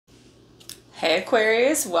Hey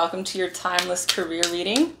Aquarius, welcome to your timeless career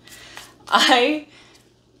reading. I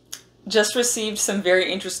just received some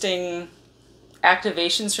very interesting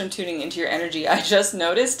activations from tuning into your energy. I just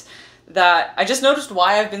noticed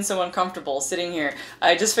why I've been so uncomfortable sitting here.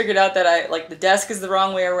 I just figured out that the desk is the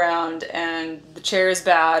wrong way around and the chair is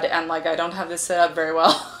bad and I don't have this set up very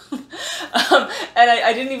well. And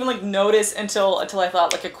I didn't even notice until I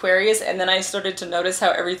thought Aquarius, and then I started to notice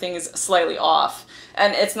how everything is slightly off.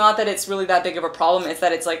 And it's not that it's really that big of a problem, it's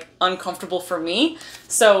that it's uncomfortable for me.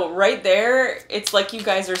 So right there, it's like you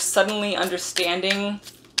guys are suddenly understanding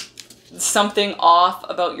something off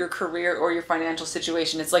about your career or your financial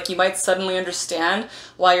situation. It's like you might suddenly understand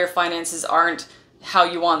why your finances aren't how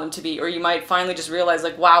you want them to be, or you might finally just realize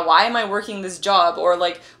wow, why am I working this job, or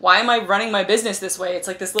why am I running my business this way? It's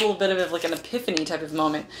this little bit of an epiphany type of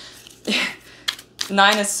moment.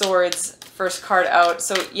 Nine of Swords, first card out.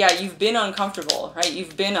 So yeah, you've been uncomfortable, right?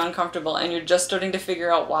 You've been uncomfortable and you're just starting to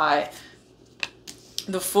figure out why.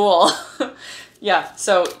 The Fool. Yeah,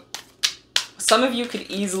 so some of you could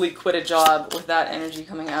easily quit a job with that energy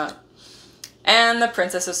coming out. And the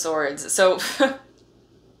Princess of Swords. So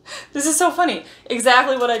this is so funny.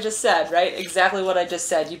 Exactly what I just said, right? Exactly what I just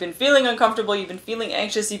said. You've been feeling uncomfortable, you've been feeling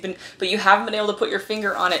anxious, but you haven't been able to put your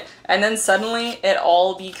finger on it. And then suddenly it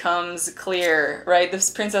all becomes clear, right? This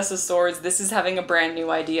Princess of Swords, this is having a brand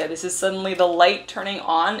new idea. This is suddenly the light turning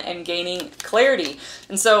on and gaining clarity.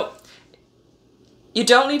 And so you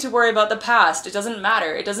don't need to worry about the past. It doesn't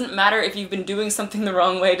matter. It doesn't matter if you've been doing something the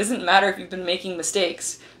wrong way. It doesn't matter if you've been making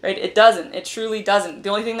mistakes, right? It doesn't. It truly doesn't. The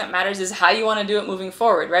only thing that matters is how you want to do it moving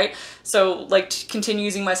forward, right? So, to continue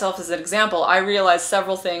using myself as an example, I realized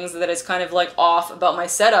several things that is kind of off about my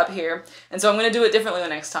setup here, and so I'm going to do it differently the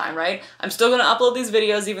next time, right? I'm still going to upload these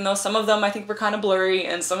videos, even though some of them I think were kind of blurry,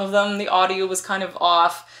 and some of them the audio was kind of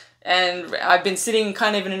off. And I've been sitting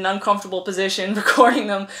kind of in an uncomfortable position recording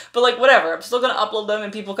them, but whatever, I'm still going to upload them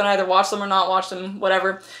and people can either watch them or not watch them,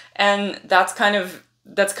 whatever. And that's kind of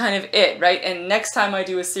it, right? And next time I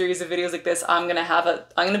do a series of videos like this, I'm going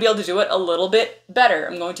to be able to do it a little bit better.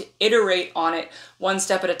 I'm going to iterate on it one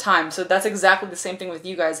step at a time. So that's exactly the same thing with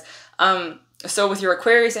you guys. So with your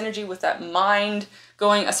Aquarius energy, with that mind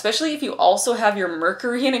going, especially if you also have your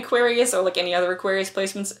Mercury in Aquarius or any other Aquarius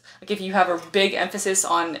placements, if you have a big emphasis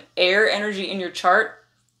on air energy in your chart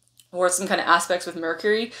or some kind of aspects with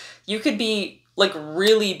Mercury, you could be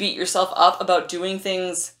really beat yourself up about doing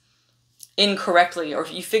things incorrectly, or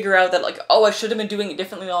if you figure out that oh, I should have been doing it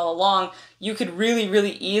differently all along, you could really,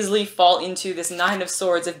 really easily fall into this Nine of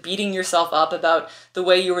Swords of beating yourself up about the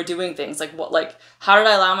way you were doing things. How did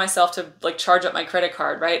I allow myself to charge up my credit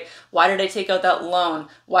card, right? Why did I take out that loan?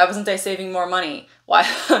 Why wasn't I saving more money? Why,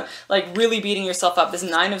 really beating yourself up. This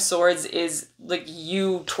Nine of Swords is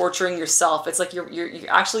you torturing yourself. It's you're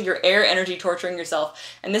actually your air energy torturing yourself.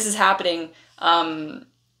 And this is happening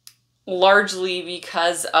largely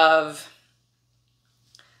because of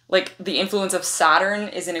the influence of Saturn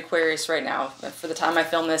is in Aquarius right now for the time I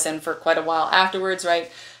film this and for quite a while afterwards,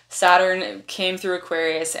 right? Saturn came through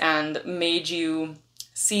Aquarius and made you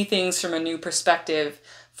see things from a new perspective,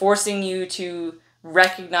 forcing you to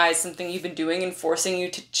recognize something you've been doing and forcing you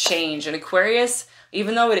to change. And Aquarius,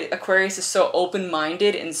 even though Aquarius is so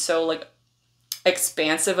open-minded and so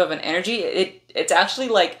expansive of an energy, it's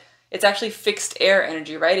actually fixed air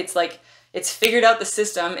energy, right? It's figured out the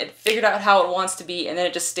system, it figured out how it wants to be, and then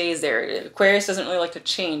it just stays there. Aquarius doesn't really like to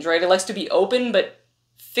change, right? It likes to be open, but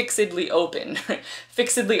fixedly open.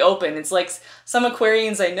 Fixedly open. It's some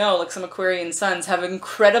Aquarians I know, some Aquarian suns, have an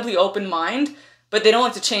incredibly open mind, but they don't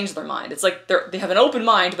like to change their mind. It's they have an open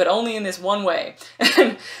mind, but only in this one way.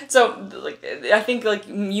 And so, I think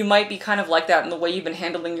you might be kind of like that in the way you've been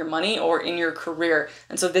handling your money or in your career.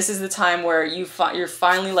 And so this is the time where you're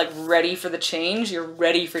finally ready for the change. You're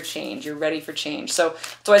ready for change. You're ready for change. So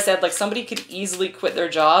that's why I said somebody could easily quit their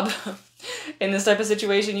job in this type of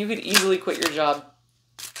situation. You could easily quit your job.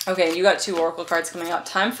 Okay, you got two oracle cards coming out.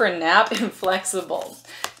 Time for a nap and flexible.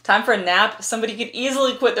 Time for a nap. Somebody could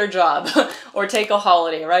easily quit their job or take a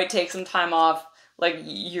holiday, right? Take some time off.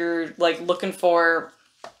 You're looking for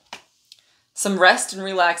some rest and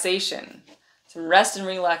relaxation. Some rest and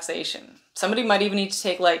relaxation. Somebody might even need to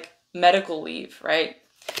take medical leave, right?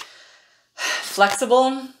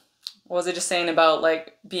 Flexible. What was I just saying about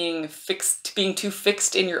being fixed, being too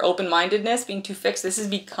fixed in your open-mindedness, being too fixed? This is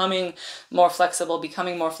becoming more flexible,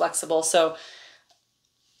 becoming more flexible. So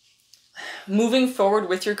moving forward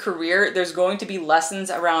with your career, there's going to be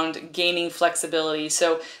lessons around gaining flexibility.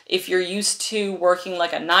 So if you're used to working a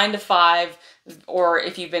 9-to-5, or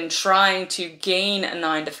if you've been trying to gain a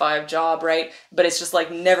 9-to-5 job, right? But it's just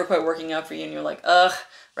never quite working out for you and you're ugh,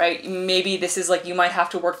 right? Maybe this is like you might have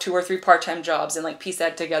to work 2 or 3 part-time jobs and like piece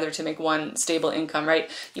that together to make one stable income, right?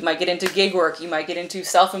 You might get into gig work, you might get into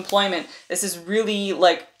self-employment. This is really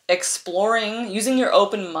like exploring, using your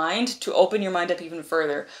open mind to open your mind up even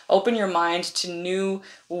further. Open your mind to new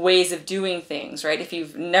ways of doing things, right? If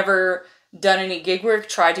you've never done any gig work,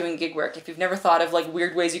 try doing gig work. If you've never thought of like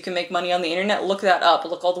weird ways you can make money on the internet, look that up.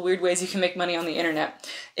 Look all the weird ways you can make money on the internet.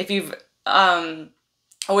 If you've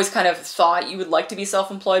always kind of thought you would like to be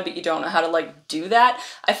self-employed, but you don't know how to like do that,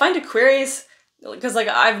 I find Aquarius, because like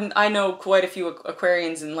I know quite a few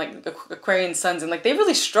Aquarians and like Aquarian suns, and like they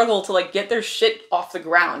really struggle to like get their shit off the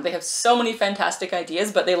ground. They have so many fantastic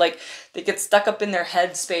ideas, but they get stuck up in their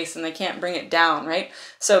head space and they can't bring it down, right?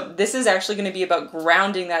 So this is actually going to be about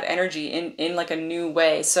grounding that energy in like a new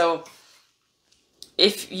way. So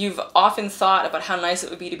if you've often thought about how nice it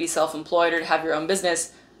would be to be self-employed or to have your own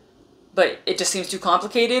business, but it just seems too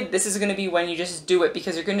complicated, this is going to be when you just do it,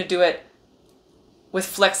 because you're going to do it with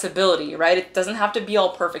flexibility, right? It doesn't have to be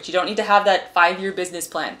all perfect. You don't need to have that 5-year business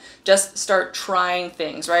plan. Just start trying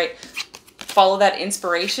things, right? Follow that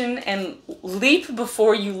inspiration and leap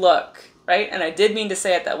before you look, right? And I did mean to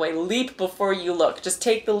say it that way. Leap before you look. Just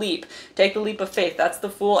take the leap. Take the leap of faith. That's the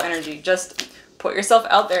Fool energy. Just put yourself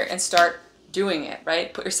out there and start doing it,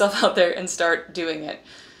 right? Put yourself out there and start doing it.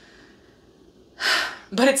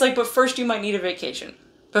 But it's like, but first you might need a vacation.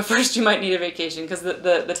 But first you might need a vacation, because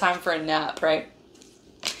the time for a nap, right?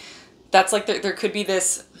 That's like, there could be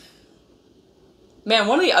this, man,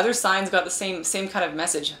 one of the other signs got the same kind of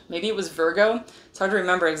message. Maybe it was Virgo. It's hard to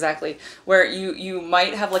remember exactly. Where you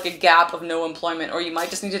might have like a gap of no employment, or you might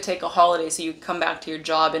just need to take a holiday so you can come back to your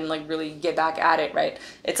job and like really get back at it, right?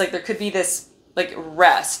 It's like there could be this like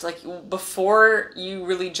rest, like before you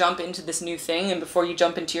really jump into this new thing and before you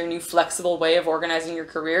jump into your new flexible way of organizing your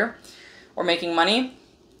career or making money.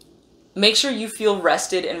 Make sure you feel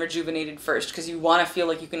rested and rejuvenated first, because you want to feel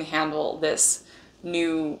like you can handle this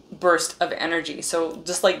new burst of energy. So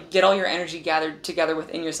just like get all your energy gathered together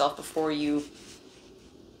within yourself before you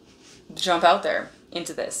jump out there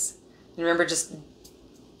into this. And remember, just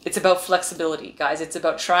it's about flexibility, guys. It's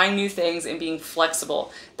about trying new things and being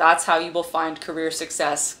flexible. That's how you will find career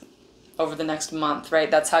success over the next month,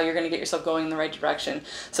 right? That's how you're going to get yourself going in the right direction.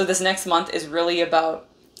 So this next month is really about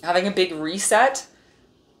having a big reset,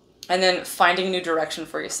 and then finding a new direction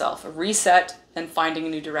for yourself. A reset and finding a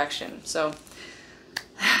new direction. So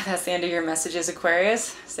that's the end of your messages,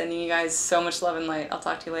 Aquarius. Sending you guys so much love and light. I'll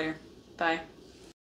talk to you later. Bye.